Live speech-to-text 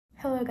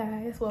Hello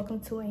guys, welcome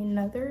to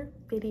another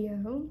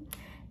video,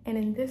 and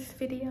in this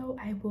video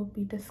I will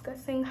be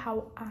discussing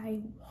how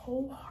I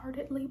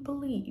wholeheartedly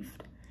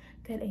believed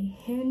that a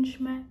Hinge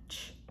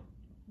match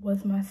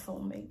was my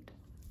soulmate.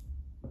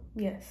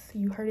 Yes,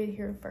 you heard it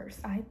here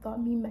first. I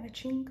thought me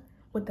matching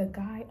with a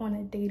guy on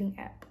a dating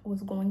app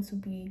was going to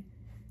be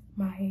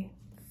my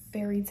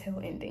fairy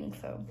tale ending,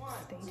 so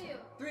stay tuned.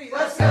 1, 2, 3,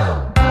 let's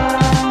go!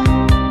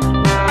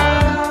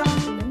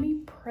 Let me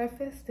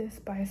preface this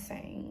by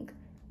saying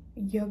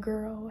your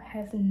girl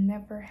has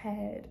never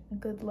had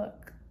good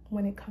luck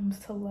when it comes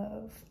to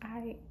love.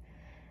 I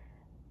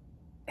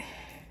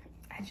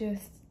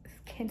just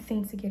can't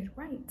seem to get it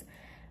right.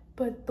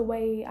 But the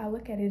way I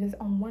look at it is,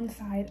 on one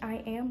side,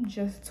 I am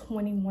just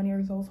 21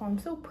 years old, so I'm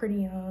still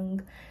pretty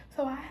young.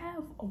 So I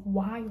have a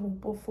while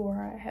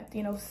before I have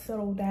to,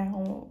 settle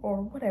down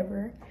or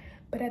whatever.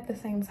 But at the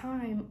same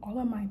time, all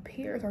of my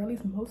peers, or at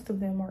least most of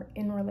them, are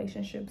in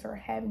relationships or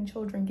having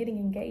children, getting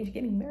engaged,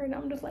 getting married. And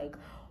I'm just like,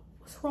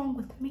 what's wrong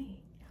with me?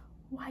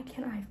 Why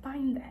can't I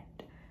find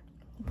that?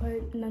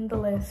 But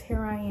nonetheless,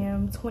 here I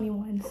am,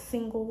 21,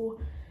 single,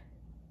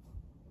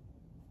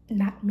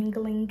 not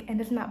mingling,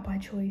 and it's not by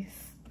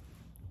choice.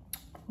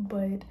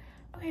 But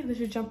okay, let's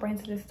just jump right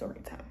into this story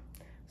time.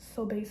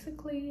 So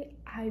basically,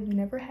 I've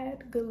never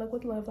had good luck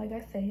with love, like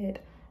I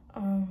said.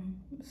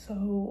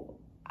 So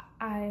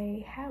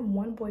I had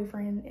one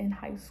boyfriend in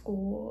high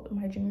school,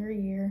 my junior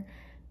year,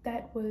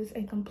 that was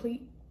a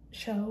complete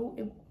show.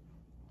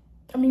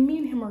 Me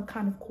and him are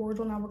kind of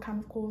cordial now. We're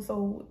kind of cool,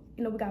 so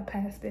we got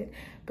past it.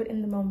 But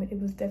in the moment, it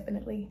was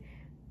definitely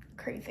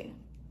crazy.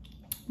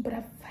 But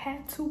I've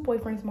had 2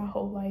 boyfriends my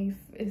whole life.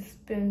 It's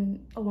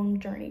been a long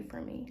journey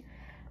for me.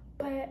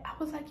 But I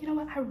was like, you know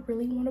what? I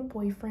really want a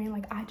boyfriend.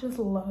 Like, I just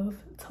love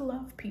to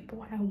love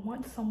people, and I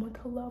want someone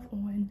to love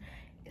on.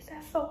 Is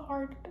that so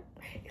hard?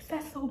 Is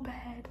that so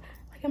bad?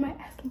 Like, am I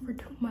asking for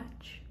too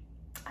much?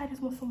 I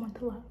just want someone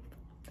to love.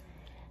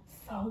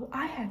 So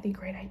I had the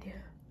great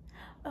idea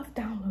of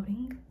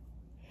downloading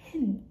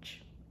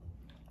Hinge.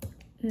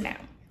 Now,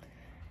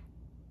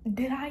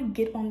 did I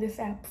get on this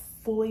app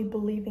fully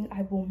believing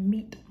I will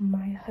meet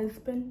my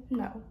husband?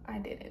 No, I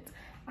didn't.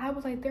 I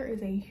was like, there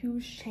is a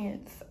huge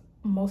chance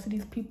most of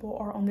these people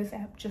are on this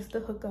app just to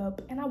hook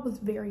up, and I was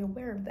very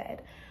aware of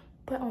that.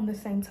 But on the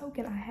same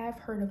token, I have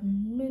heard of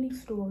many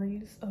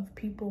stories of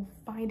people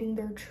finding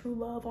their true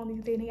love on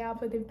these dating apps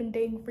that they've been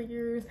dating for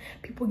years,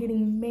 people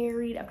getting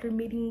married after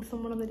meeting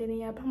someone on the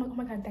dating app. I'm like, oh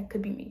my God, that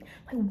could be me.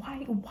 Like,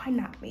 why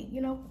not me?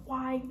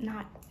 Why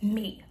not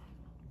me?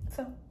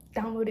 So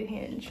downloaded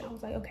Hinge. I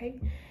was like, okay,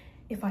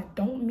 if I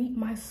don't meet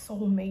my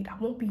soulmate, I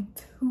won't be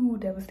too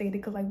devastated,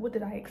 because like, what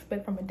did I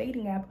expect from a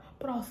dating app?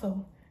 But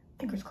also,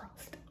 fingers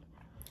crossed.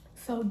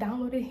 So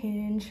downloaded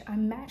Hinge. I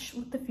matched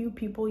with a few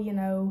people,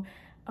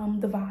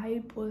 the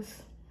vibe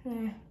was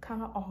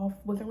kind of off,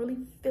 wasn't really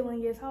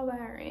feeling it, so I was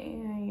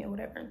like,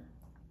 whatever.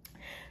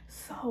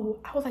 So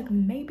I was like,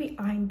 maybe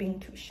I'm being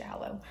too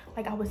shallow.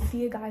 Like, I would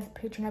see a guy's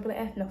picture and I'd be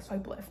like, no,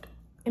 swipe left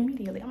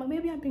immediately. I'm like,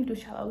 maybe I'm being too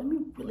shallow. Let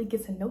me really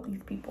get to know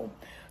these people.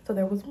 So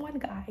there was one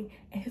guy,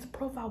 and his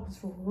profile was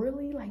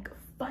really like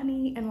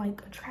funny and like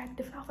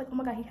attractive, and I was like, oh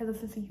my God, he has a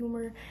sense of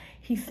humor.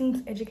 He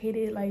seems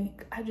educated.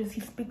 Like,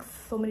 he speaks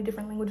so many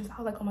different languages. I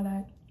was like, oh my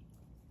God,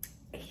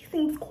 he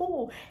seems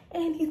cool,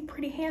 and he's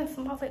pretty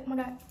handsome. I was like, oh my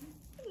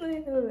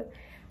God.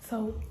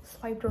 So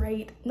swiped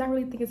right, not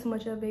really thinking too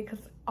much of it, because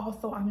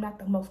also I'm not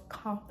the most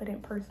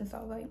confident person. So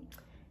I was like,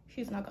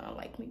 she's not gonna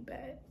like me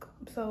back,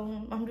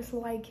 so I'm just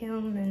like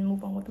him and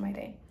move on with my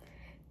day.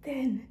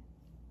 Then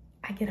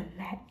I get a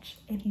match,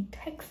 and he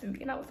texts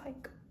me, and I was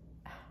like,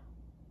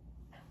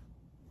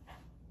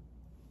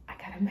 I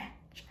got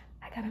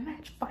a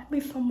match. Finally,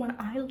 someone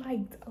I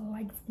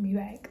likes me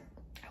back.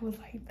 I was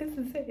like, this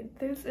is it.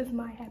 This is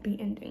my happy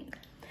ending.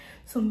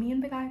 So me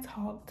and the guy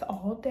talked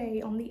all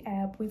day on the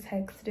app. We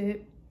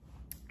texted,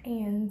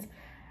 and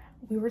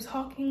we were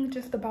talking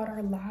just about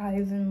our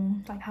lives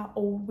and like how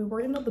old we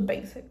were, the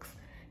basics.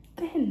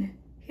 Then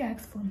he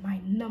asked for my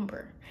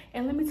number.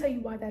 And let me tell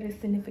you why that is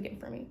significant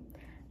for me.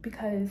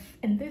 Because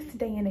in this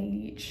day and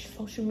age,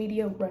 social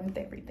media runs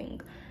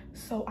everything.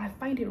 So I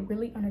find it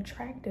really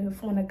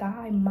unattractive when a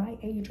guy my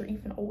age or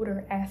even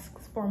older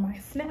asks for my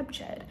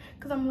Snapchat.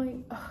 Because I'm like,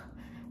 ugh,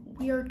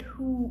 we are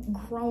too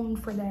grown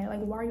for that. Like,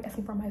 why are you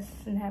asking for my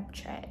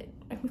Snapchat?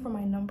 Ask me for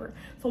my number.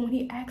 So when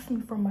he asked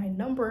me for my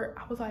number,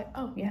 I was like,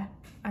 oh yeah,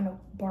 I know,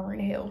 bar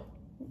in hell.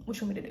 What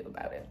you want me to do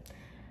about it?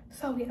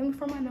 So he asked me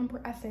for my number.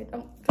 I said,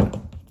 oh,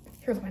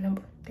 here's my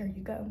number. There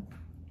you go.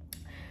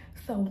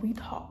 So we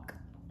talk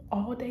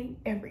all day,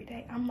 every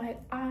day. I'm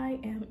like, I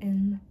am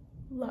in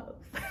love.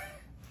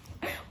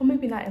 Well,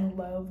 maybe not in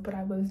love, but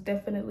I was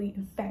definitely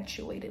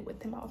infatuated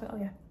with him. I was like, oh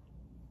yeah,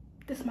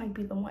 this might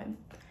be the one.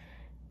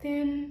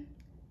 Then,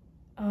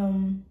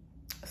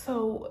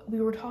 so we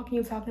were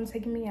talking,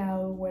 taking me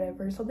out,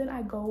 whatever. So then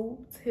I go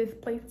to his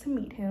place to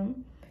meet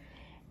him,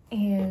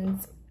 and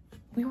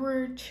we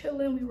were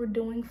chilling, we were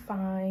doing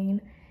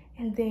fine.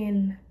 And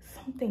then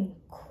something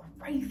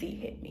crazy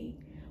hit me.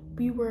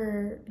 We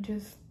were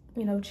just,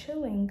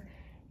 chilling,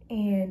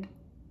 and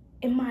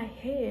in my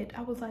head,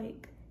 I was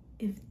like,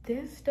 if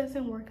this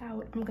doesn't work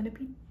out, I'm gonna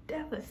be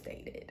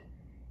devastated.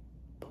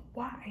 But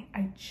why?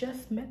 I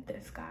just met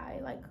this guy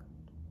like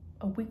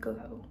a week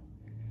ago.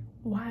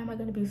 Why am I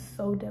gonna be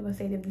so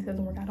devastated if this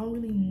doesn't work? I don't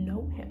really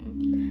know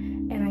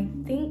him. And I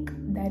think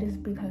that is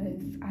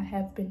because I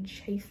have been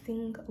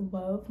chasing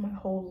love my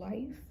whole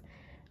life.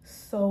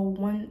 So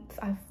once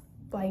I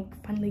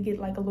like finally get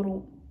like a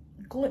little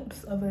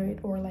glimpse of it,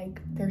 or like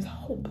there's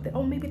hope that,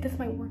 oh, maybe this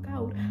might work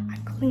out, I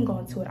cling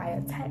on to it, I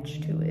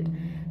attach to it.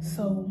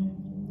 So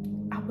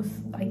I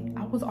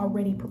was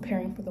already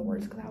preparing for the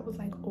worst, because I was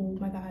like, oh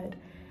my God,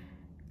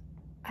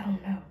 I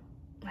don't know,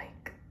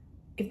 like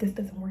if this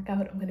doesn't work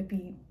out, I'm gonna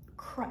be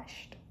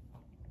crushed.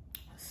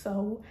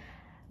 So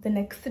the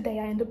next day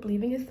I end up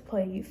leaving his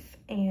place,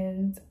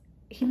 and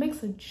he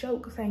makes a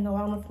joke saying, oh, I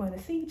don't know if we're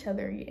gonna see each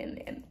other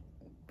again, and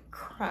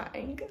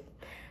crying.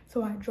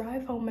 So I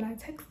drive home and I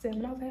text him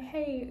and I was like,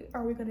 hey,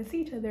 are we gonna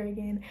see each other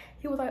again?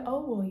 He was like,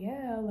 oh, well,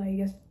 yeah, like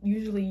it's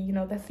usually, you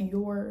know, that's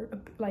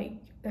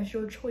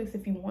your choice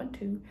if you want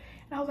to.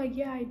 And I was like,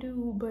 yeah, I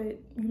do, but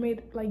you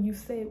made, like you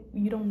said,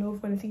 you don't know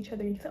if we're gonna see each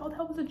other. He said, oh,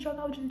 that was a joke,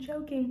 I was just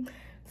joking.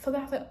 So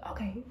then I was like,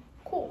 okay,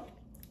 cool.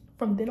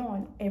 From then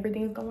on,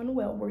 everything's going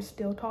well. We're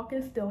still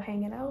talking, still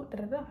hanging out, da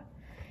da da.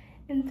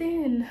 And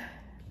then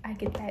I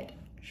get that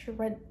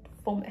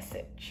dreadful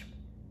message.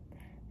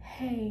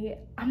 Hey,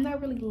 I'm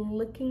not really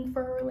looking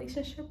for a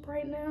relationship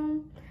right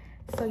now.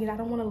 So, you know, I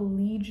don't want to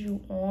lead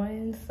you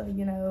on. So,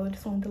 you know, I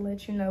just wanted to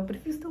let you know. But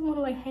if you still want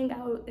to like hang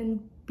out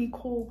and be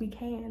cool, we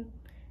can.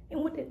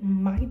 And what did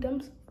my dumb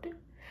self do?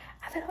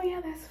 I said, oh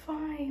yeah, that's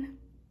fine.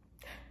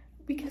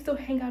 We can still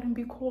hang out and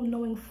be cool,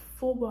 knowing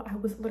full well I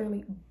was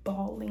literally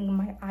bawling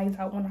my eyes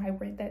out when I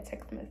read that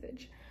text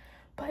message.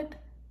 But,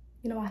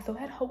 you know, I still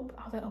had hope.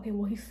 I was like, okay,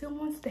 well, he still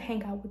wants to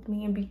hang out with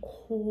me and be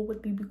cool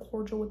with me, be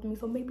cordial with me.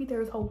 So maybe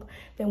there's hope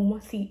that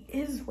once he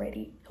is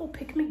ready, he'll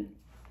pick me,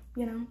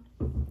 you know?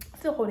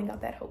 Still holding out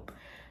that hope.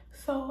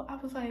 So I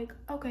was like,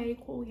 okay,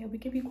 cool. Yeah, we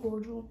can be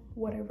cordial,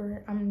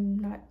 whatever. I'm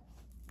not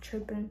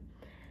tripping.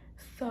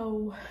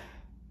 So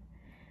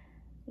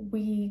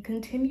we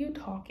continued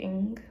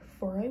talking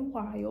for a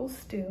while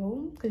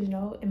still, because, you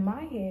know, in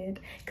my head,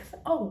 because,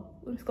 oh,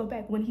 let's go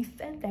back. When he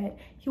said that,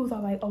 he was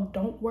all like, oh,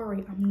 don't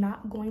worry, I'm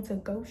not going to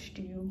ghost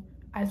you.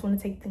 I just want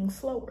to take things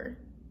slower.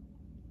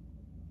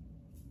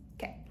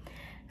 Okay,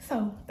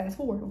 so fast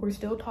forward, we're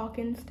still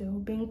talking, still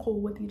being cool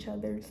with each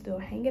other, still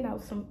hanging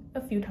out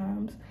a few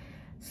times.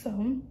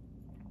 So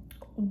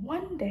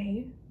one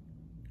day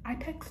I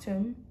text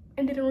him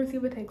and didn't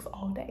receive a text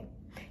all day.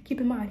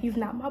 Keep in mind, he's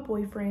not my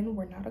boyfriend,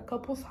 we're not a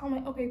couple, so I'm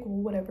like, okay,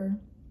 cool, whatever.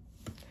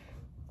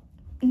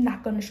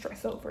 Not gonna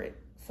stress over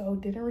it. So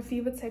didn't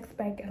receive a text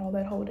back at all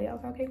that whole day. I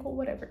was like, okay, cool,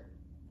 whatever.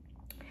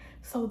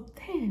 So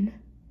then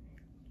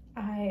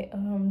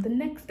the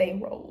next day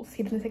rolls.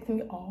 He doesn't text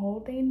me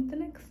all day the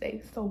next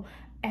day. So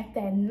at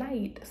that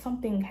night,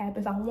 something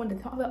happens. I wanted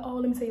to tell, I was like, oh,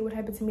 let me tell you what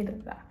happened to me. Da,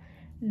 da, da.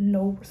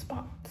 No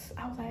response.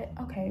 I was like,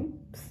 okay,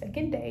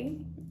 second day,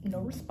 no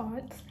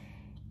response.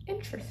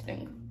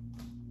 Interesting.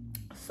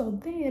 So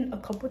then a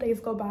couple days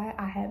go by,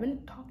 I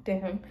haven't talked to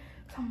him.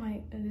 So I'm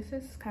like, this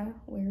is kind of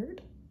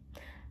weird.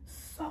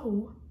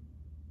 So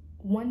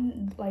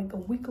a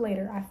week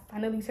later, I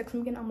finally text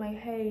him again. I'm like,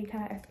 hey,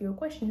 can I ask you a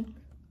question?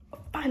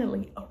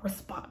 Finally, a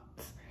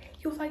response.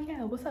 He was like,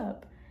 yeah, what's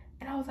up?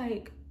 And I was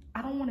like,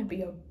 I don't want to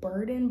be a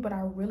burden, but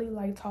I really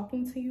like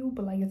talking to you,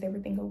 but like, is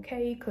everything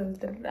okay? Cause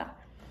da da da.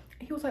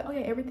 And he was like, oh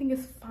yeah, everything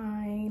is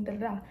fine, da da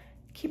da.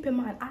 Keep in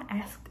mind, I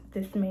asked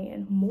this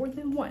man more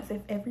than once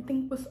if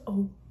everything was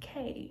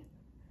okay.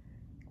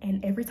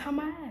 And every time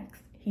I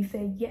asked, he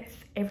said, yes,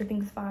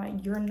 everything's fine.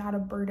 You're not a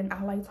burden.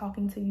 I like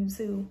talking to you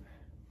too.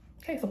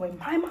 Okay, so in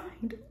my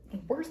mind,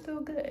 we're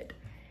still good.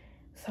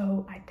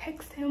 So I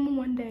text him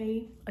one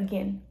day,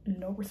 again,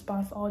 no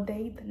response all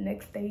day. The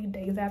next day,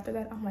 days after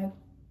that, I'm like,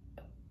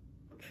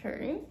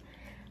 okay.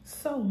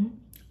 So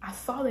I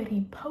saw that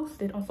he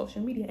posted on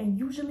social media, and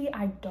usually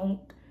I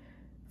don't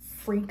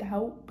freak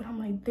out, but I'm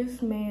like,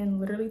 this man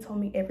literally told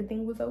me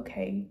everything was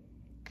okay.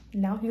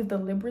 Now he's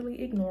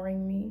deliberately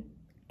ignoring me,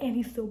 and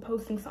he's still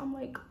posting. So I'm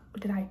like,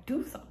 did I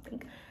do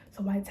something?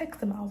 So I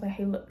text him. I was like,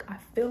 hey, look, I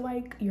feel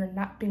like you're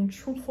not being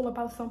truthful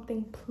about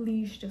something.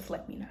 Please just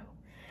let me know.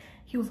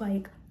 He was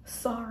like,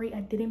 sorry,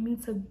 I didn't mean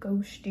to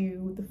ghost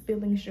you. The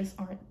feelings just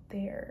aren't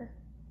there.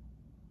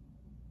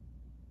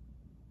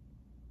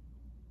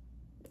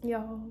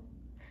 Y'all,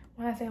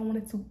 when I say I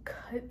wanted to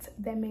cut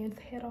that man's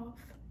head off.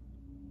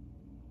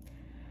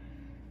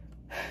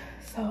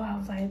 So I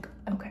was like,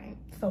 okay.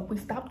 So we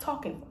stopped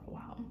talking for a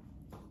while.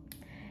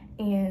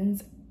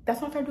 And that's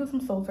when I started doing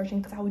some soul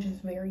searching, because I was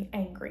just very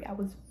angry. I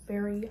was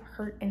very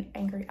hurt and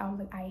angry. I was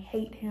like, I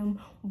hate him.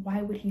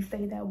 Why would he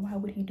say that? Why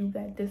would he do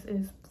that? This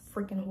is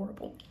freaking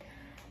horrible.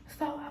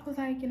 So I was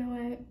like, you know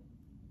what?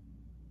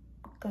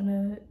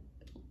 Gonna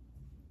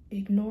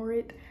ignore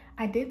it.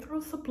 I did throw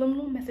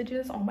subliminal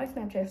messages on my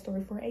Snapchat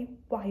story for a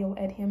while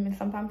at him, and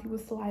sometimes he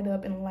would slide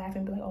up and laugh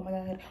and be like, oh my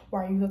God,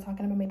 why are you still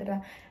talking about me?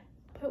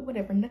 But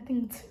whatever,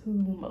 nothing too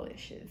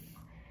malicious.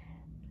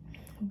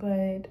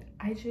 but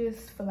I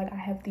just feel like I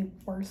have the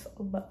worst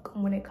luck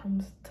when it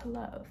comes to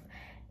love,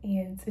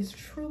 and it's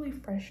truly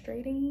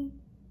frustrating.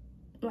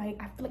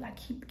 Like, I feel like I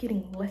keep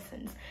getting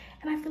lessons,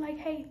 and I feel like,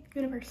 hey,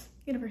 universe,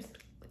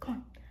 come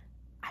on,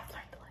 I've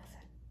learned the lesson.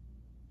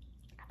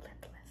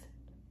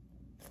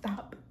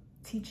 Stop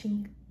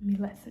teaching me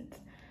lessons.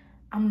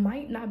 I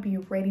might not be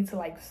ready to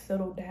like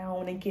settle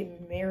down and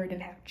get married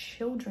and have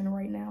children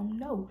right now,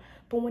 no.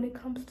 But when it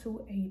comes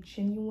to a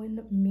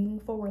genuine,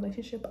 meaningful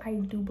relationship, I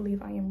do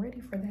believe I am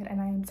ready for that.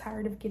 And I am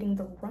tired of getting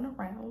the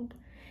runaround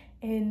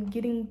and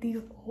getting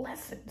these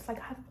lessons. Like,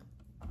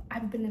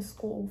 I've been in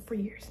school for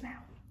years now.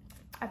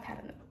 I've had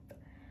enough.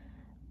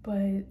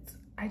 But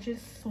I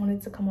just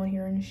wanted to come on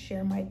here and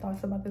share my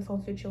thoughts about this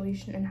whole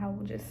situation and how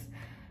just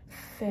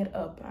fed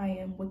up I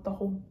am with the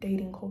whole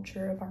dating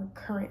culture of our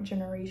current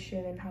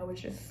generation, and how it's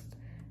just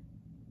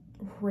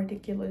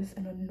ridiculous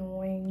and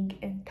annoying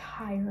and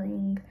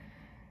tiring.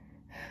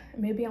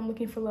 Maybe I'm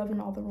looking for love in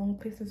all the wrong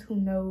places, who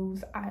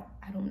knows? I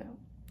don't know.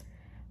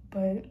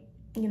 But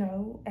you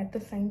know, at the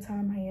same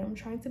time, I am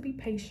trying to be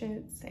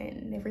patient,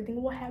 and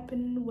everything will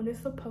happen when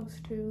it's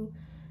supposed to.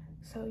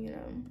 So, you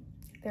know,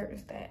 there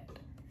is that.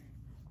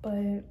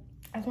 But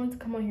I just wanted to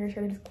come on here and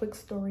share this quick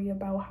story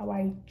about how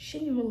I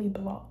genuinely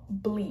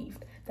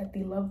believed that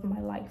the love of my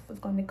life was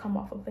going to come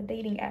off of a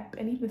dating app.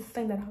 And even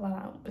saying that out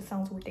loud, it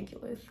sounds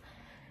ridiculous.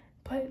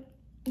 But,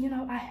 you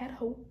know, I had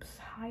hopes,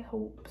 high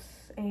hopes,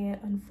 and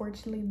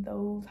unfortunately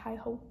those high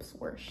hopes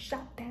were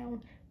shot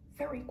down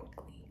very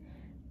quickly.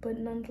 But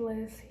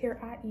nonetheless, here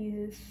I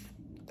is,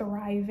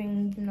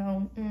 thriving, you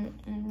know,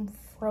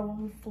 fro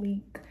on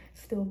fleek,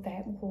 still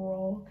that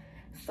girl.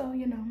 So,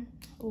 you know,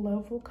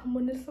 love will come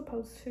when it's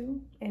supposed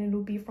to, and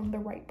it'll be from the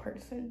right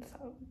person.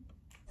 So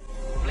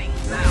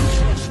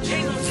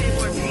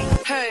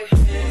hey,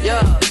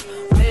 yeah,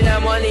 made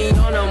that money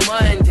on a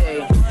Monday.